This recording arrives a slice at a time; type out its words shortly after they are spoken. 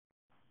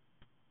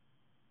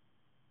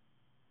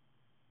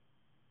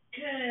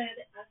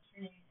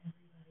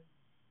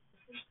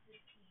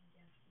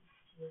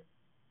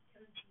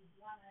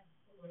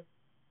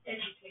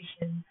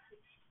Education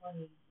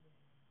 620 with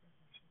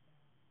Professor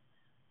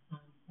Bell.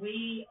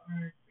 We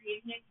are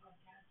creating a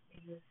podcast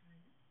video kind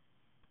of,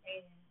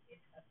 and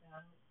it's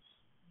about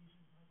using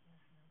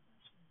podcasts in our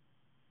classroom.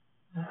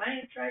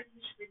 I have tried to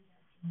use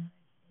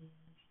Screencast-O-Matic, and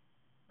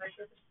my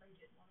Surface Pro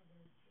didn't want to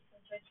work, so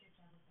sometimes you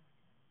have to have a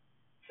backup.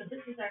 So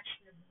this is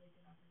actually a really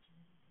good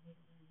opportunity to make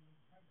a brand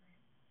new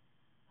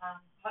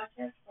program.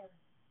 Podcasts are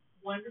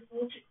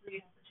wonderful to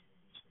create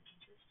opportunities for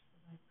teachers to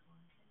provide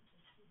content to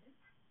students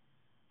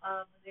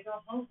when they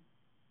go home,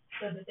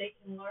 so that they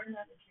can learn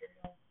that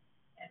material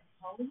at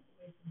home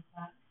away from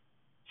class.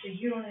 So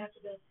you don't have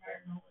to build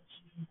prior knowledge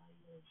using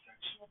valuable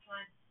instructional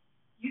time.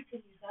 You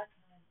can use that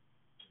time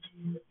to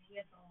do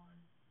hands-on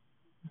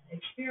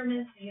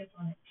experiments,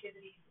 hands-on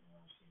activities, and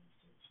allow students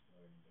to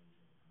explore and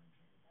engage with the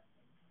content at that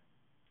same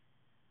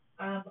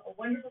time. A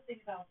wonderful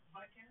thing about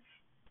podcasts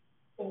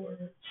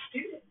for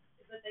students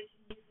is that they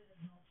can use it as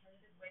an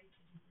alternative way to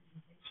do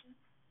presentations,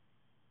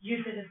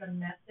 use it as a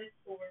method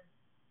for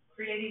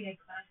creating a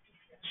class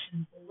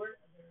discussion board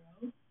of their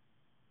own,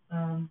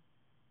 um,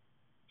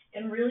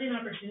 and really an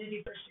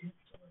opportunity for students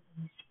to work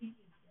on their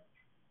speaking skills.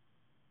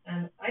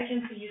 I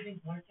can see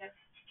using podcasts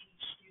to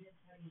teach students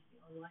how to use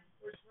the online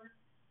coursework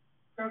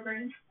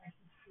programs. I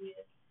can see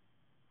it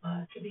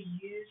to be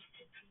used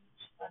to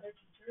teach other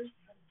teachers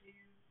how to do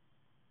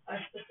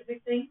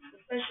specific things,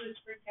 especially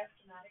with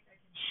Screencast-O-Matic. I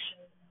can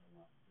show them how to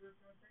walk through a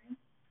program.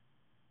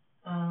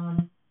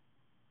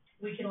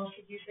 We can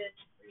also use it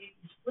to create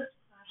these flipped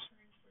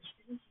classrooms for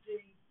students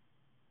doing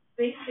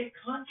basic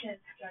content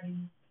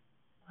study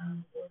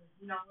or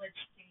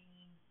knowledge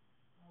gaining,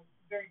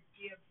 very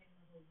DOK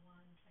level 1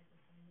 type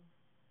of thing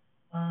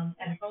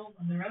at home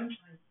on their own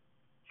time.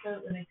 So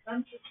that when they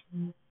come to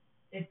school,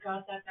 they've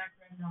got that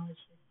background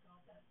knowledge, they've got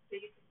that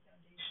basic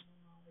foundational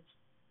knowledge,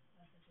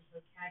 such as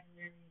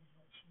vocabulary and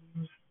how to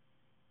use,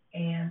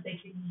 and they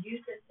can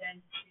use it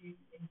then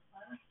in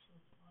class to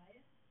apply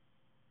it,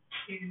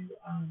 to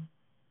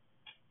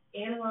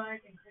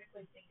analyze and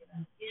critically think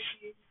about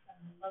issues. I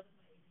love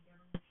with my AP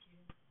Government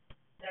students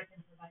that I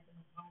can provide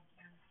them a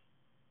podcast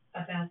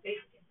about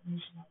basic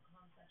information about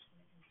concepts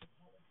when it comes to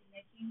policy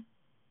making,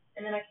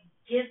 and then I can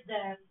give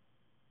them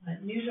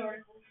news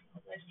articles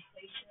about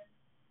legislation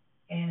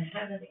and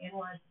have them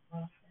analyze the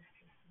process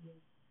to see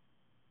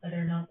whether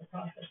or not the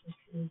process was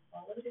truly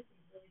followed, if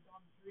we've really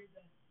gone through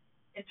the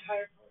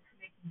entire policy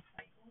making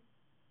cycle,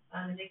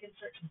 and they can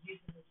start to use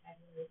the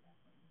vocabulary at that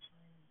point in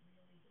time and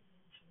really get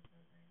into the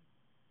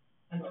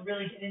program, or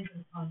really get into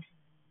the content.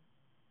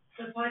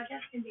 So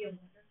podcasts can be a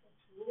wonderful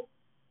tool,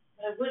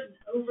 but I wouldn't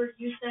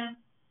overuse them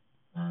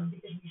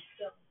because we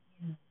still,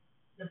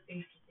 the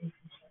face-to-face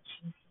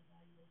instruction is still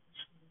valuable for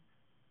students,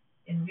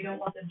 and we don't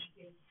want them to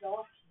get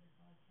exhausted with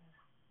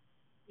podcasts.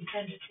 We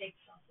tend to take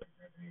software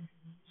programs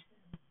and use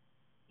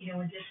them,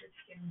 when districts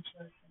give them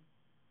to us and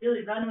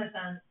really run with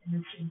them, and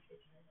then students get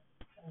tired of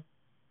it. So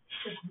it's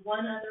just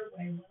one other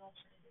way, one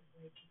alternative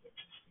way to get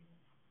to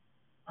students,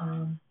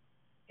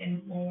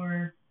 and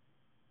more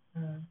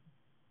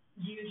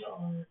use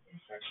our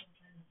instructional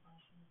time in the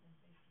classroom and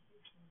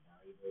face-to-face more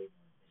valuably,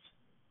 more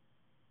efficiently.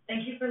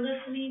 Thank you for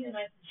listening, and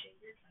I appreciate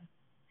your time.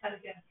 Have a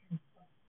good afternoon.